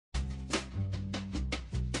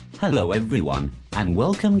Hello everyone, and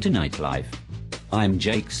welcome to NightLife. I'm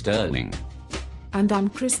Jake Sterling. And I'm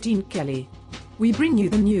Christine Kelley. We bring you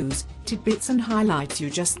the news, tidbits and highlights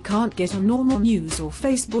you just can't get on normal news or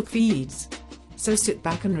Facebook feeds. So sit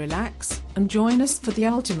back and relax, and join us for the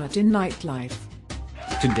ultimate in nightlife.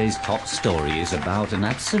 Today's top story is about an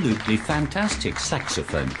absolutely fantastic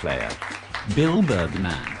saxophone player, Bill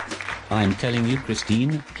Bergman. I'm telling you,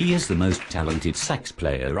 Christine, he is the most talented sax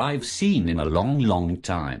player I've seen in a long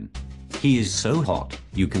time. He is so hot,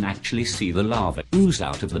 you can actually see the lava ooze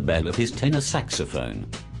out of the bell of his tenor saxophone.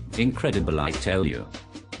 Incredible, I tell you.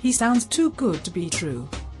 He sounds too good to be true.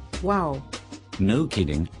 Wow. No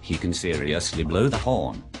kidding, he can seriously blow the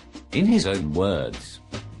horn. In his own words,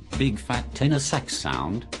 big fat tenor sax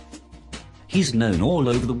sound. He's known all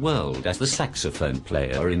over the world as the saxophone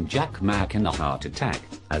player in Jack Mack and a Heart Attack,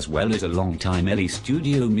 as well as a long-time LA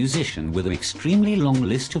studio musician with an extremely long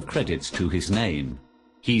list of credits to his name.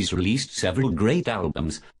 He's released several great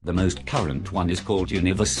albums. The most current one is called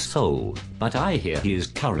Universe Soul, but I hear he is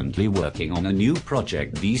currently working on a new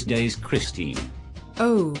project these days, Christine.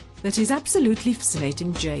 Oh, that is absolutely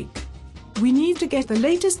fascinating, Jake. We need to get the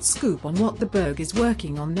latest scoop on what the Berg is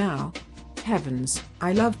working on now. Heavens,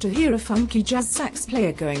 I love to hear a funky jazz sax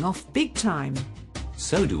player going off big time.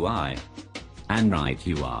 So do I. And right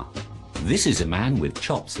you are. This is a man with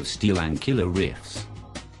chops of steel and killer riffs.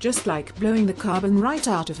 Just like blowing the carbon right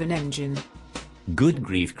out of an engine. Good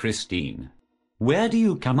grief, Christine. Where do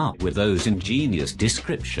you come up with those ingenious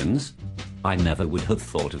descriptions? I never would have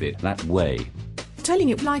thought of it that way. Telling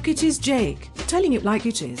it like it is, Jake. Telling it like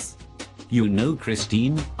it is. You know,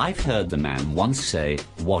 Christine, I've heard the man once say,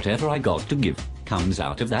 whatever I got to give, comes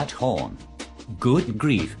out of that horn. Good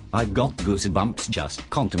grief, I've got goosebumps just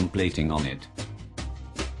contemplating on it.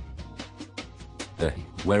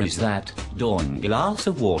 Where is that darn glass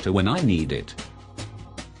of water when I need it?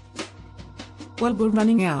 Well, we're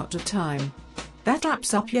running out of time. That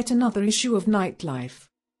wraps up yet another issue of Nightlife.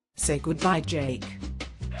 Say goodbye, Jake.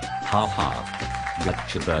 Ha ha.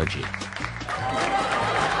 Gotcha, Virgie.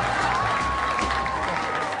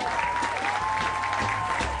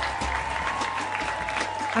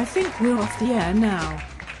 I think we're off the air now.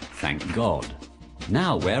 Thank God.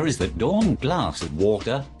 Now where is that darn glass of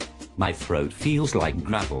water? My throat feels like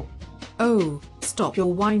gravel. Oh, stop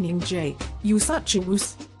your whining, Jake, you such a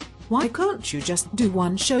wuss. Why can't you just do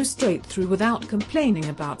one show straight through without complaining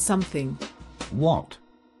about something? What?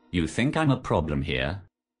 You think I'm a problem here?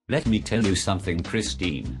 Let me tell you something,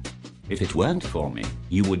 Christine. If it weren't for me,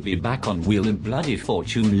 you would be back on Wheel of Bloody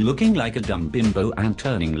Fortune looking like a dumb bimbo and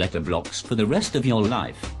turning letter blocks for the rest of your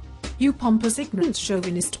life. You pompous ignorant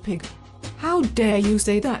chauvinist pig. How dare you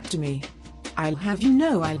say that to me? I'll have you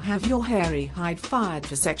know I'll have your hairy hide fired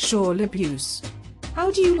for sexual abuse.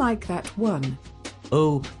 How do you like that one?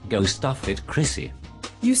 Oh, go stuff it, Chrissy.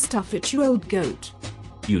 You stuff it, you old goat.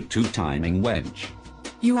 You two-timing wench.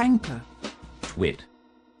 You anchor. Twit.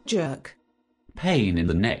 Jerk. Pain in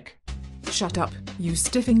the neck. Shut up, you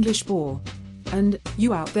stiff English bore. And,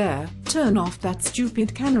 you out there, turn off that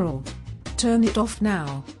stupid canneral. Turn it off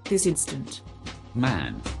now, this instant.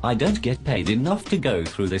 Man, I don't get paid enough to go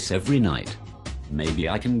through this every night. Maybe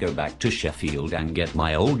I can go back to Sheffield and get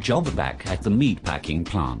my old job back at the meatpacking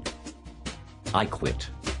plant. I quit.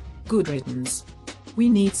 Good riddance. We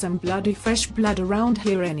need some bloody fresh blood around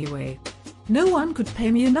here anyway. No one could pay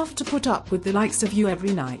me enough to put up with the likes of you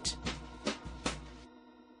every night.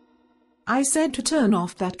 I said to turn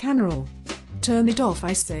off that canneral. Turn it off,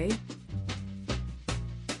 I say.